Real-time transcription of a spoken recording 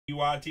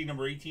PYT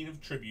number 18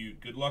 of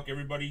Tribute. Good luck,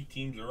 everybody.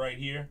 Teams are right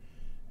here.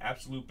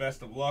 Absolute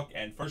best of luck.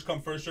 And first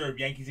come, first serve.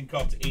 Yankees and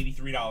Cubs,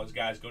 $83,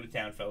 guys. Go to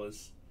town,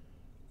 fellas.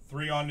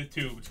 3 on the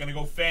tube. It's going to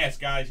go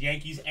fast, guys.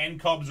 Yankees and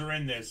Cubs are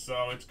in this,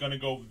 so it's going to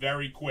go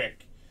very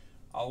quick.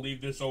 I'll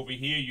leave this over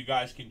here. You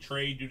guys can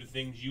trade, do the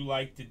things you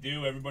like to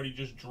do. Everybody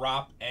just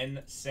drop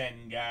and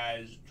send,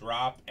 guys.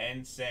 Drop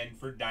and send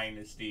for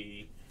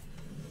Dynasty.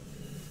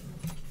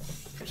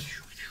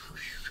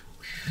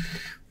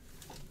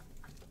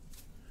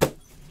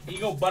 There you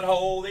go,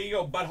 butthole. There you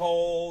go,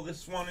 butthole.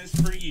 This one is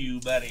for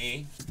you,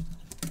 buddy.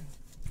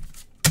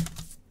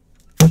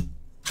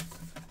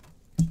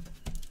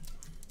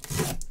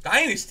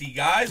 Dynasty,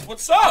 guys.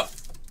 What's up?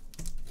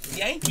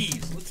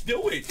 Yankees. Let's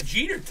do it.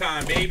 Jeter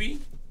time,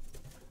 baby.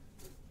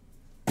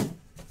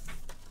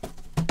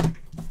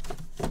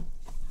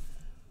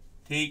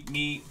 Take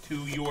me to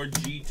your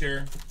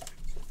Jeter.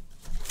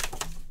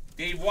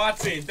 Dave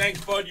Watson.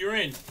 Thanks, bud. You're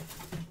in.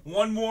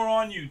 One more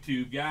on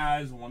YouTube,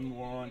 guys. One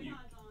more on YouTube.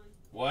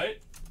 What?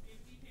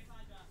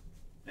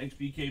 Thanks,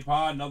 BK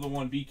Pod. Another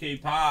one,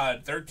 BK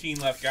Pod. 13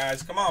 left,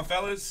 guys. Come on,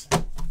 fellas.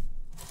 And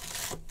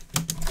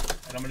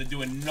I'm going to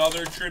do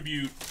another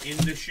tribute in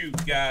the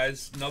shoot,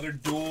 guys. Another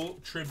dual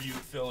tribute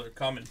filler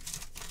coming.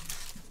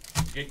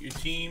 Get your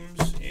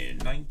teams in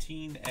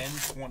 19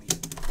 and 20.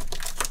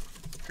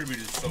 Tribute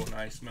is so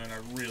nice, man. I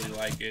really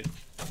like it.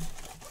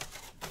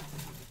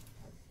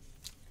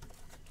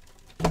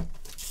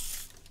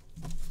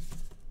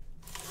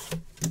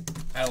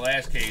 That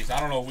last case, I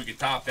don't know if we could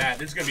top that.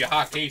 This is going to be a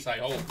hot case, I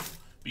hope.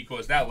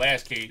 Because that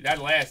last case,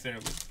 that last one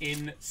was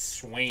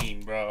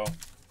insane, bro.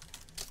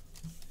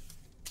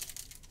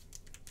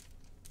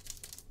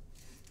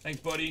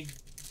 Thanks, buddy.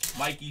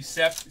 Mikey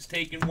Sepp is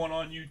taking one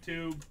on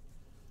YouTube.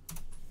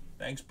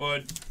 Thanks,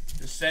 bud.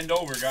 Just send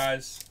over,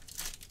 guys.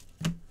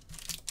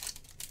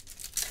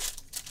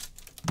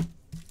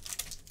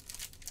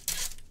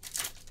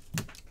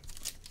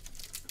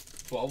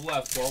 $12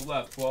 left, 12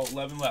 left, 12,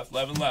 11 left,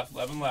 11 left,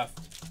 11 left.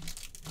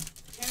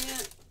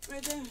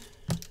 Right there.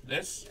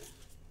 This?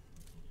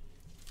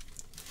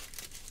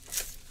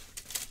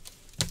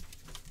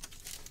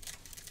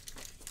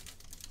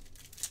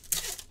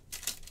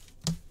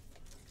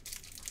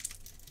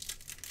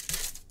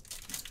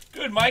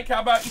 Good, Mike.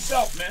 How about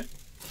yourself, man?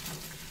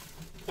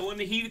 Pulling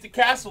the heat at the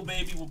castle,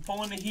 baby. We're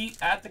pulling the heat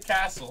at the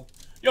castle.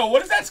 Yo,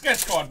 what is that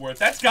sketch card worth?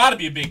 That's got to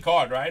be a big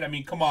card, right? I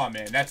mean, come on,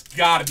 man. That's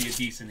got to be a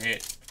decent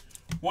hit.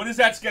 What is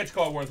that sketch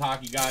card worth,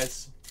 hockey,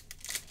 guys?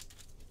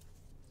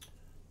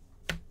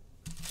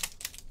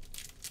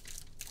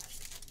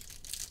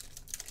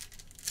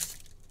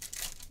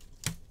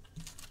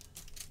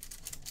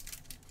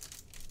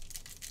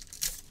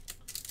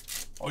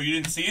 Oh, you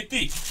didn't see it,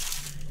 D?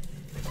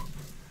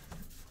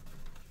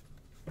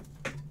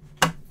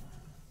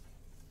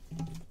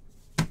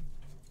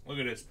 Look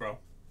at this, bro.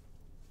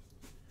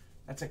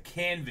 That's a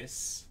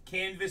canvas.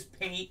 Canvas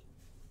paint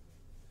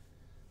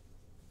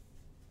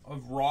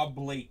of Rob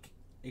Blake.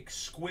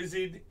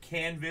 Exquisite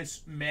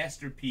canvas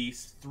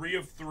masterpiece. 3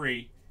 of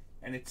 3.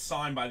 And it's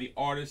signed by the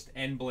artist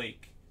N.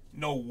 Blake.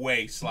 No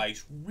way,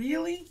 Slice.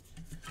 Really?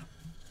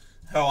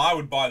 Hell, I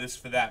would buy this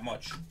for that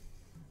much.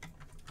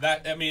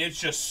 I mean, it's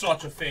just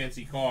such a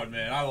fancy card,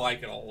 man. I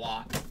like it a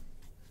lot.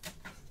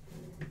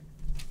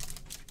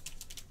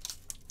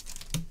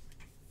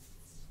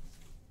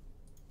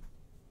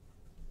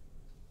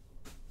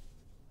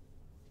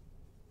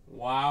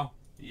 Wow.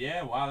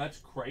 Yeah, wow, that's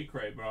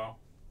cray-cray, bro.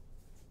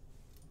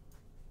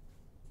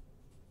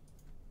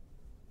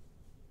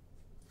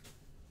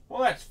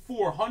 Well, that's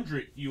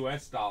 $400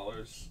 US.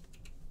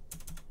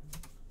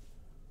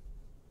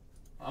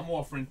 I'm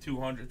offering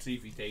 200. See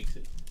if he takes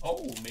it.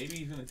 Oh, maybe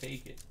he's gonna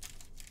take it.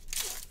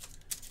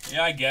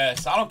 Yeah, I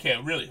guess. I don't care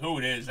really who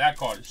it is. That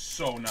card is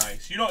so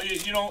nice. You don't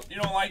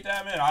like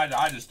that, man?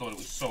 I just thought it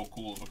was so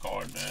cool of a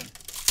card, man.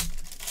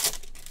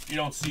 You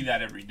don't see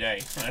that every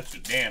day. That's for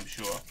damn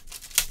sure.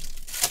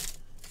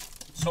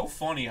 It's so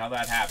funny how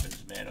that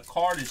happens, man. A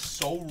card is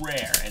so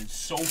rare and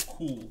so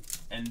cool,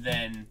 and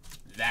then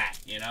that,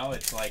 you know?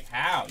 It's like,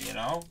 how, you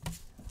know?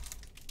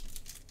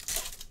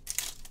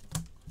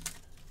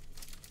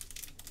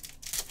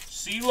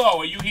 CeeLo,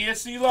 are you here,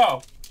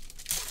 CeeLo?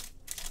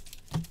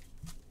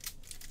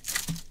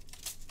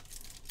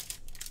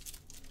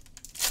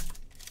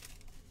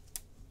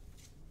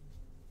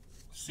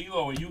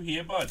 CeeLo, are you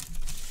here, bud?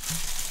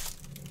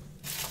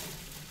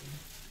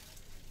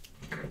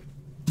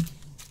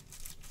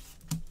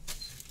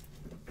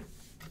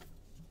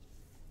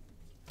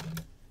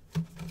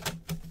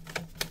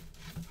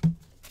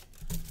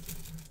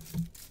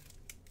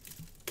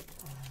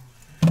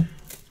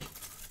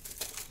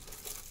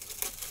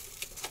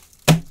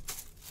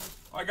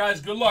 All right,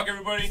 guys, good luck,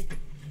 everybody.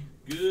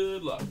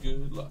 Good luck,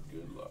 good luck,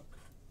 good luck.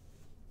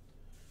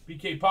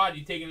 BK Pod,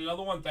 you taking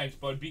another one? Thanks,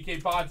 bud.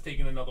 BK Pod's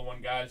taking another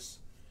one, guys.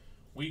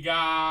 We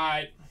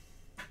got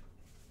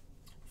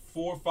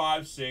 4,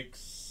 5, 6,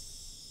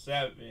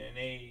 7,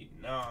 8,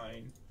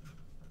 9.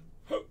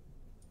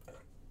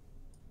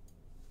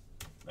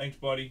 Thanks,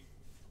 buddy.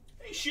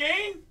 Hey,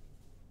 Shane.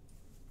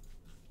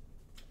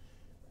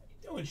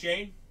 doing,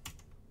 Shane?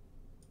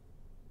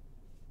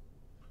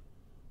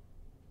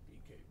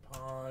 BK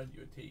Pod,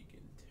 you're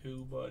taking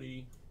 2,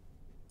 buddy.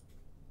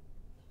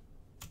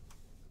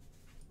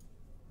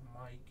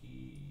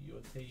 Mikey,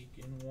 you're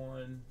taking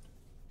 1.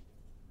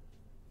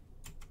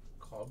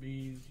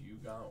 Cubbies, you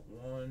got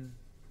 1.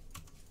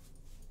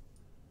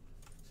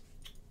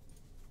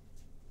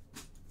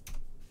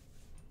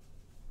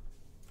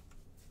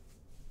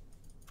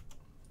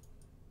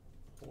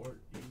 Port,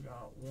 you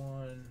got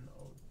 1.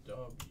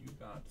 O-Dub, you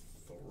got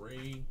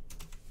 3.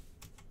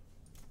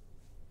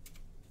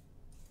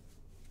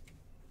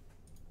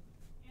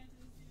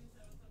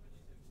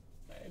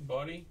 Hey,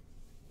 buddy.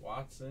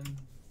 Watson,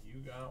 you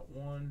got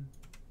 1.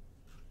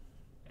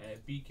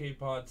 And BK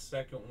Pod's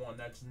second one.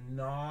 That's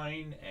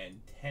 9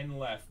 and 10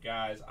 left,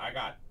 guys. I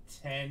got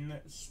 10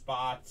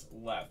 spots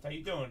left. How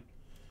you doing?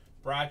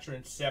 Bratcher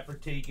and Sepper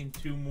taking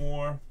 2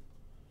 more.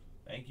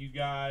 Thank you,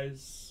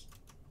 guys.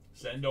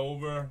 Send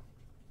over.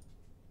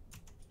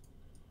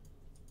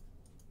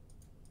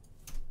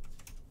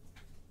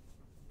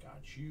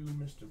 Got you,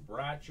 Mr.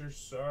 Bratcher,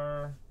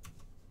 sir.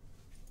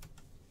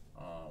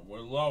 We're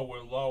low,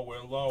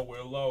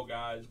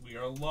 guys. We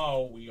are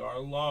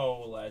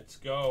low. Let's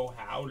go.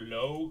 How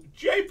low?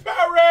 Jay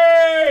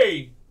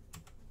Perry!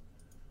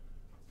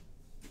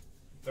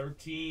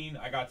 13.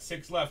 I got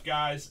 6 left,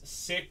 guys.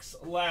 6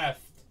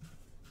 left.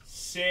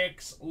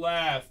 6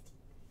 left.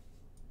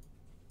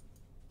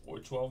 Or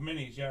 12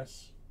 minis,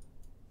 yes.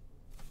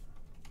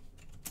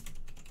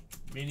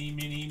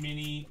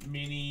 Mini.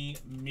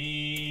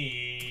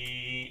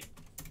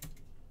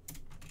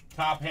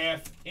 Top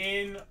half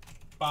in.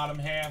 Bottom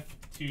half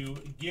to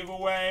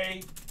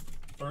giveaway.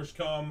 First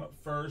come,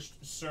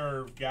 first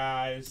serve,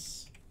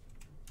 guys.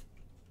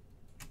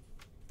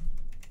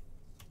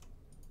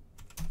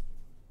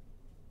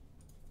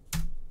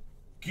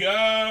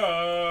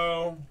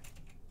 Go!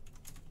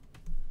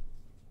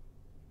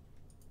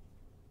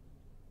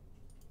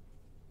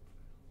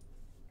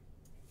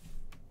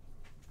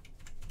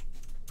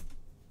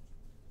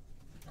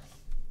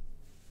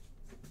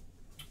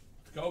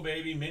 Go,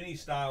 baby. Mini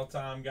style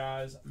time,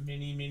 guys.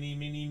 Mini.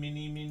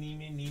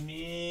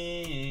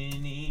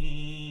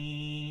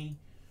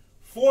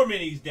 4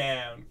 minis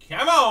down.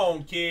 Come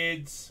on,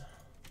 kids.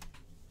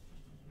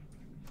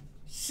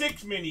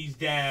 6 minis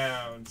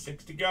down.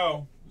 6 to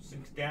go.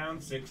 6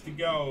 down, 6 to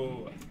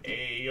go.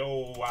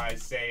 Ayo, I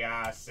say.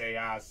 I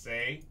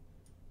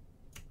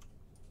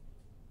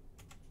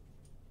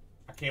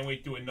can't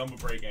wait to do a number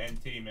break at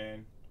NT,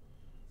 man.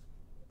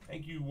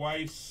 Thank you,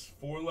 Weiss.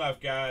 4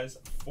 left, guys.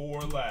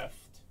 4 left.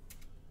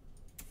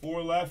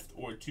 4 left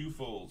or 2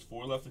 fulls.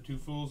 4 left or 2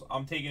 fulls.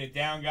 I'm taking it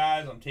down,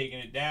 guys. I'm taking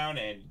it down,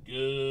 and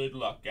good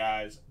luck,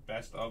 guys.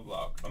 Best of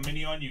luck. A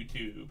mini on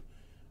YouTube.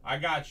 I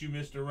got you,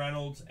 Mr.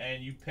 Reynolds,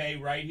 and you pay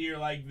right here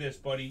like this,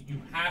 buddy.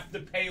 You have to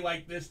pay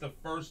like this the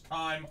first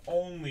time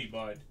only,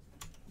 bud.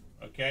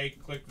 Okay?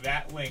 Click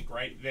that link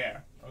right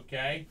there.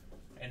 Okay?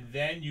 And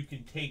then you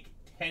can take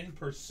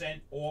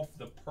 10% off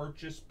the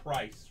purchase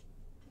price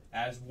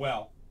as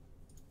well.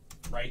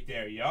 Right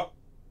there, yup.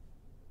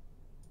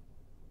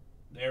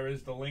 There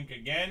is the link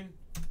again.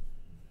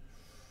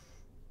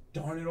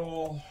 Darn it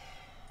all.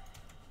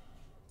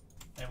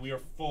 And we are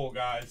full,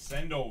 guys.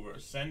 Send over.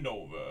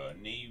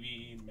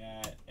 Navy,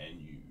 Matt,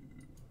 and you.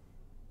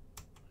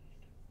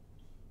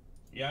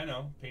 Yeah, I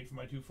know. Paid for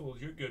my 2 fulls.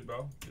 You're good,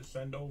 bro. Just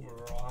send over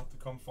or I'll have to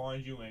come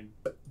find you and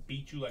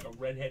beat you like a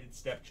red-headed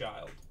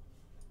stepchild.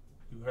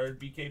 You heard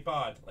BK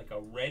Pod. Like a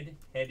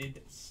red-headed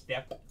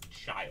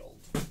stepchild.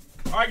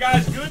 All right,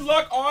 guys. Good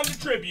luck on the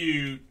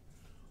tribute.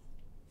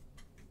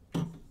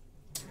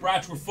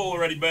 Brats, we're full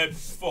already, babe.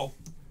 Full.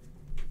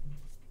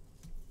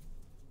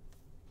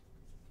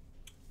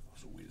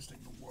 That's the weirdest thing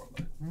in the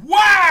world.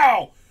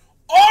 Wow!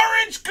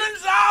 Orange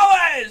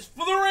Gonzalez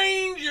for the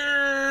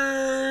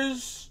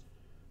Rangers.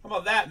 How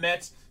about that,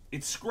 Mets?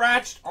 It's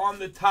scratched on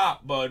the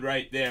top, bud,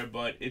 right there,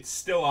 but it's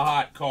still a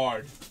hot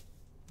card.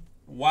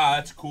 Wow,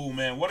 that's cool,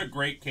 man. What a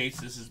great case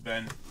this has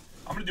been.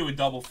 I'm going to do a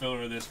double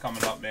filler of this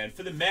coming up, man.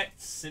 For the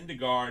Mets,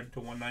 Syndergaard to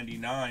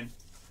 199.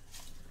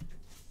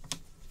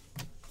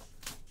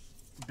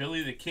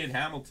 Billy the Kid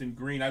Hamilton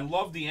green. I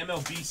love the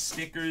MLB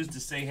stickers to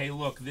say, hey,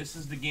 look, this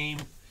is the game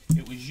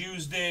it was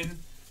used in,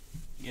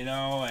 you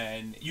know,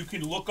 and you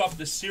can look up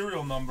the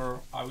serial number,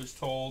 I was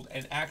told,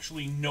 and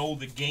actually know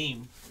the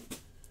game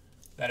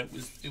that it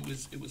was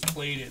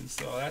played in.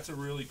 So that's a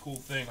really cool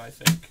thing, I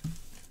think.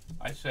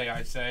 I say.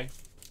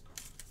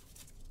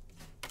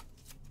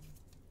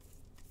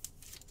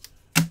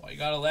 Why you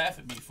gotta laugh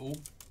at me, fool?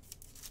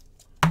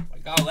 Why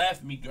you gotta laugh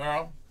at me,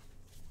 girl?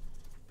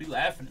 Be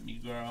laughing at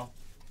me, girl.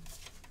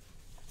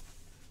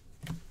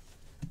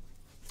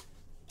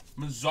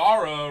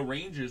 Mazzara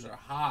Rangers are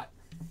hot.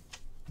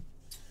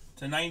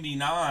 To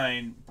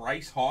 99,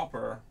 Bryce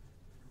Harper.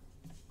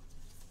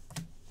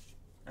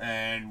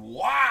 And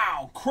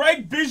wow,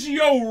 Craig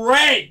Biggio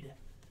red.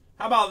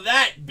 How about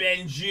that,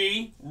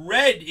 Benji?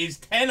 Red is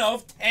 10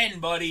 of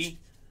 10, buddy.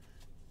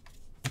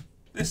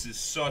 This is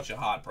such a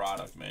hot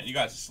product, man. You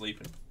guys are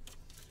sleeping.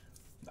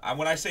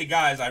 When I say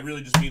guys, I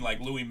really just mean like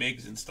Louis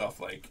Miggs and stuff.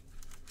 Like,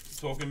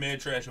 talking mad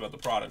trash about the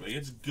product. Like,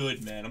 it's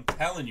good, man. I'm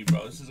telling you,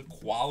 bro. This is a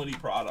quality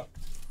product.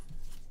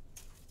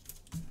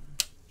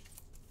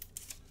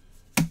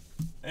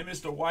 Hey,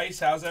 Mr. Weiss,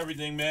 how's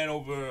everything, man,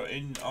 over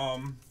in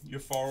your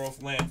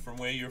far-off land from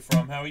where you're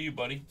from? How are you,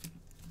 buddy?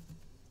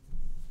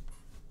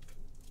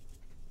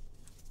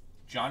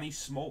 Johnny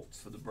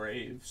Smoltz for the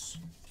Braves.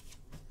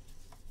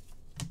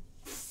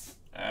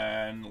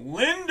 And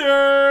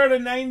Linder to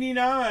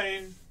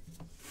 99.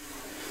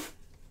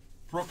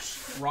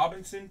 Brooks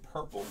Robinson,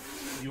 purple,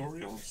 the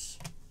Orioles.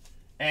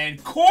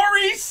 And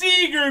Corey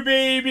Seager,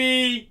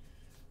 baby!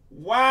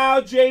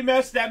 Wow,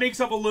 J-Mess, that makes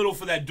up a little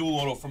for that dual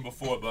auto from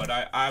before, but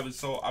I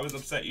was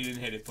upset you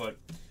didn't hit it, but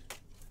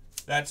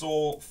that's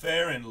all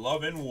fair in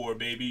love and war,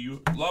 baby.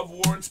 You love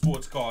war and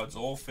sports cards,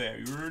 all fair.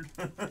 You heard?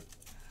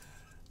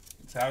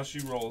 That's how she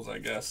rolls, I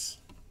guess.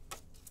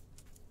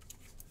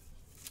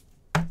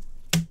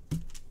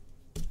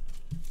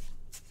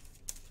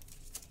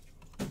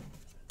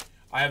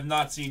 I have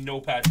not seen no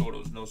patch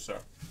autos, no sir.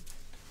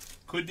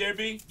 Could there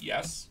be?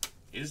 Yes.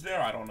 Is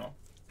there? I don't know.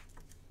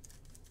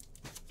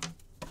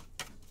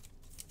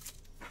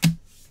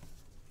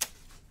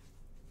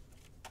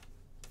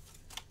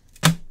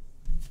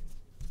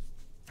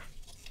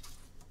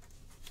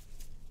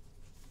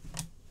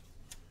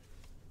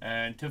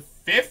 And to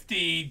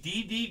 50,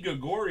 D.D.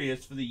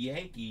 Gregorius for the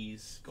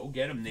Yankees. Go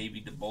get him, Navy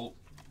DeBolt.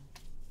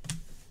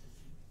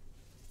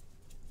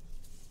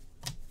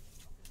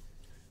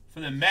 For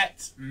the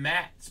Mets,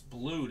 Matt's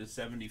blue to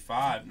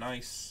 75.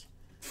 Nice.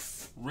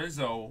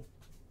 Rizzo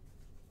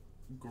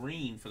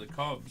green for the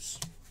Cubs.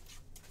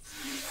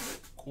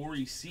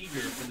 Corey Seager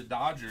for the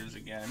Dodgers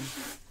again.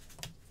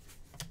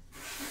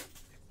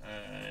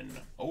 And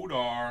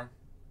Odar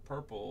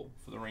purple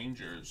for the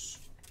Rangers.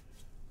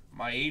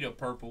 Maeda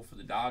purple for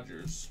the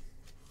Dodgers.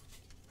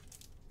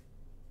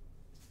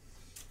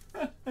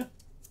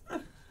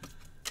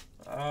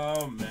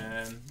 Oh,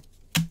 man.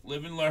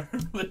 Live and learn.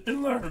 Live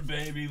and learn,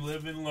 baby.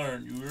 Live and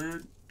learn. You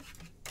heard?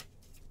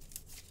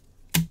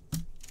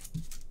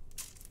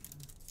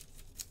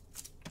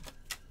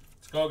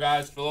 Let's go,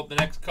 guys. Fill up the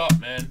next cup,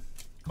 man.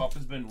 Cup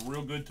has been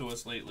real good to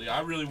us lately. I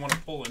really want to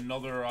pull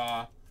another,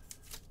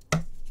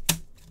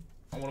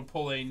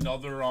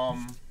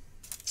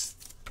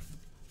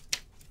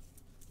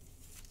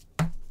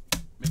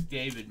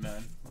 McDavid,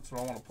 man. That's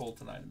what I want to pull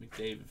tonight.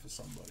 McDavid for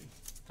somebody.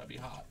 That'd be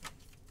hot.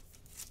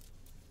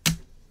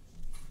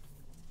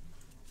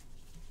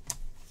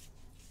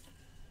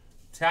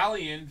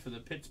 Italian for the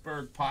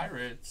Pittsburgh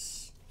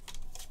Pirates.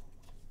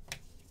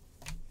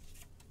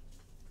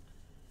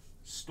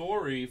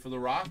 Story for the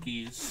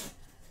Rockies.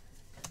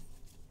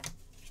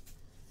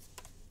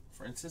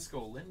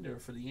 Francisco Linder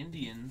for the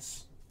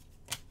Indians.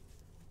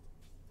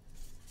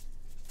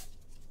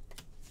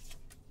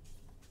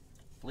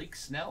 Blake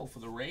Snell for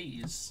the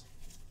Rays.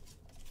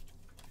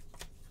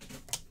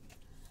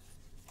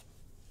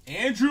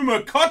 Andrew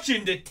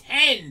McCutchen to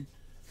 10.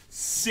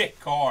 Sick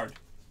card.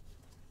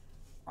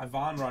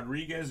 Ivan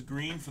Rodriguez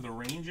green for the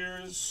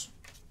Rangers.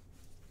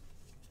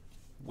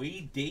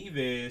 Wade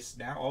Davis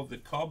now of the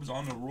Cubs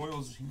on the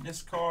Royals in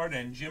this card.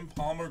 And Jim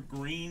Palmer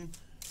green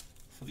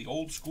for the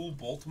old school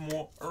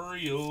Baltimore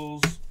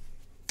Orioles.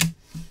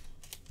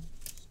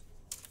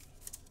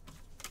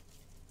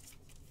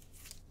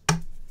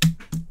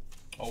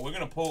 Oh, we're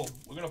gonna pull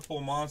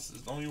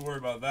monsters. Don't you worry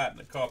about that in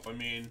the cup. I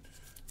mean,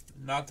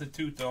 not to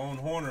toot the own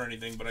horn or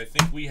anything, but I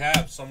think we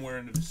have somewhere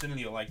in the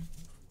vicinity of like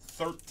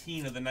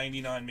 13 of the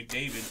 99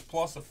 McDavids,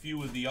 plus a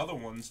few of the other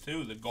ones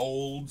too, the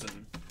golds,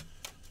 and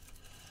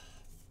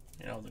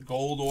you know, the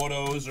gold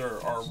autos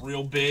are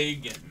real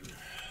big, and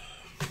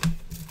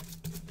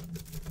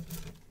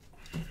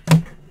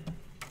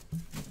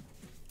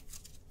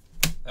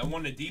that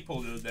one at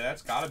Depot, dude,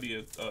 that's got to be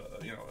a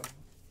you know,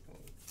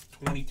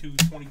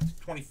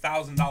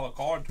 $20,000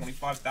 card,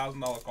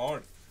 $25,000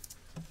 card.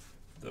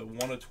 The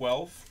 1 of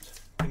 12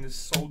 thing is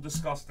so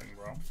disgusting,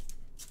 bro.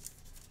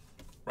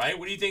 Right?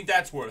 What do you think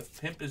that's worth?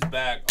 Pimp is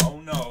back.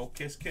 Oh no,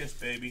 kiss, kiss,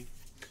 baby.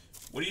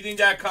 What do you think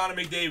that Connor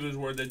McDavid is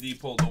worth at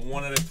Depot? The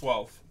 1 out of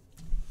 12.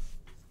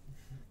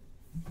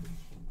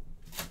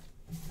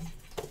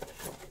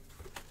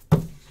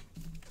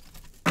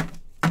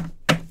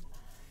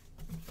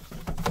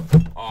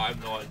 Oh, I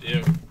have no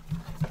idea.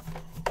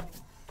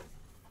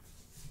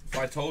 If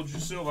I told you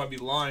so, I'd be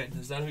lying.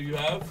 Is that who you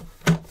have?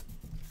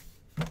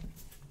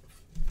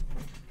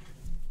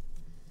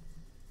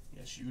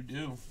 Yes, you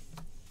do.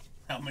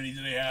 How many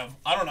do they have?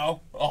 I don't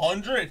know.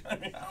 100? I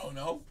mean, I don't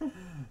know.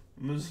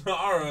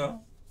 Mazzara.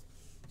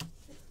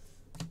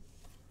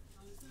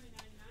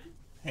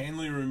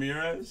 Hanley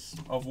Ramirez?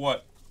 Of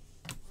what?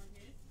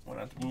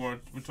 We're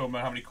talking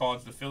about how many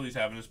cards the Phillies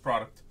have in this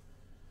product.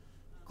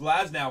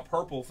 Glasnow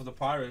purple for the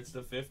Pirates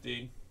to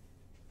 50.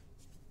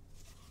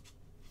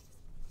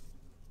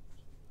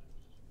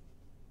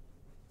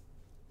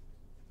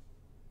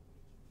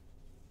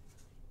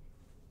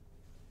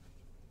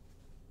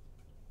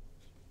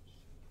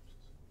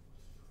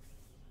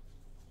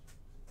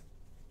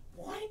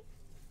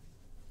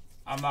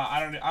 I'm not.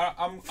 I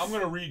don't. I'm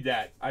gonna read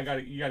that. You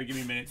gotta give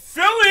me a minute.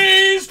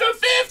 Phillies to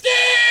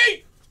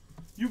 50.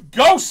 You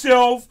go,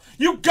 Sylv.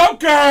 You go,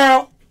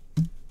 girl.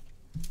 All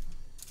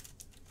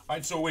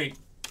right. So wait.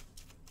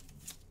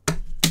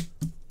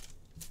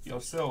 Yo,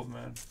 Sylv,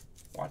 man.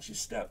 Watch your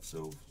step,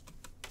 Sylv.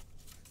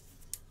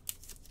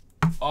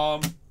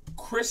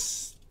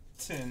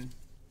 Kristen.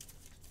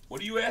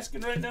 What are you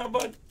asking right now,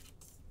 bud?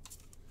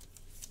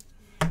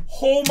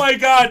 Oh my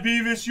God,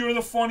 Beavis, you're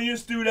the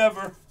funniest dude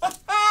ever.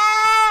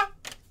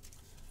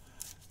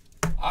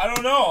 I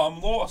don't know.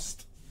 I'm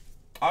lost.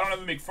 I don't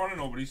ever make fun of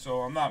nobody,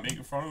 so I'm not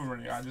making fun of him or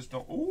anything. I just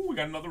don't. Ooh, we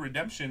got another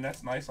redemption.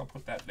 That's nice. I'll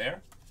put that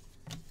there.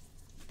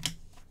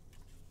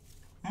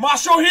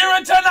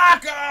 Masahiro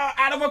Tanaka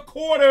out of a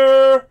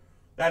quarter.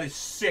 That is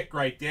sick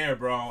right there,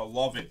 bro. I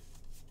love it.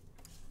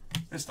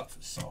 This stuff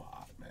is so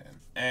hot,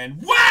 man.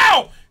 And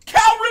wow!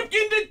 Cal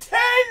Ripken to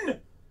 10!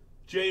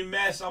 J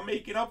Mess, I'm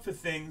making up for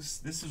things.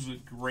 This is a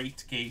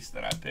great case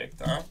that I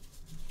picked, huh?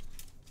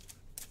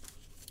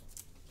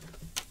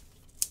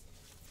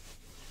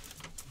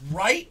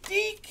 Right,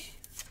 Deke?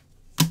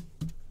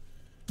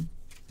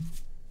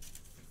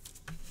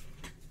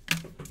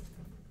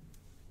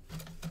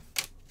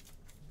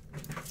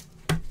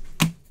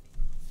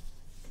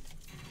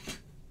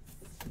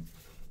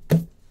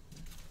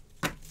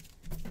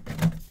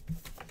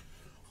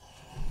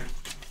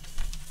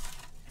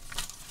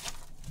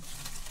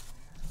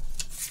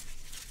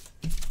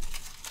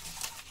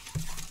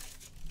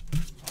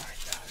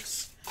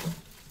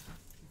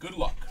 Good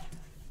luck.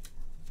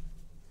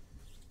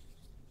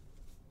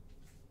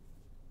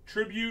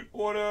 Tribute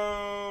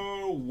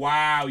auto.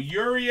 Wow.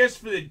 Urias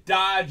for the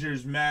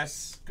Dodgers,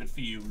 Mess. Good for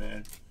you,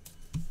 man.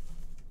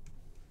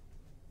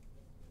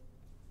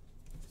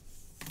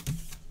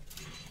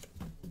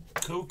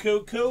 Cool,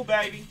 cool, cool,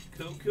 baby.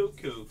 Cool, cool,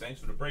 cool.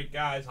 Thanks for the break,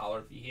 guys. Holler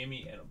if you hear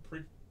me, and I'm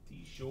pretty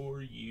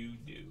sure you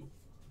do.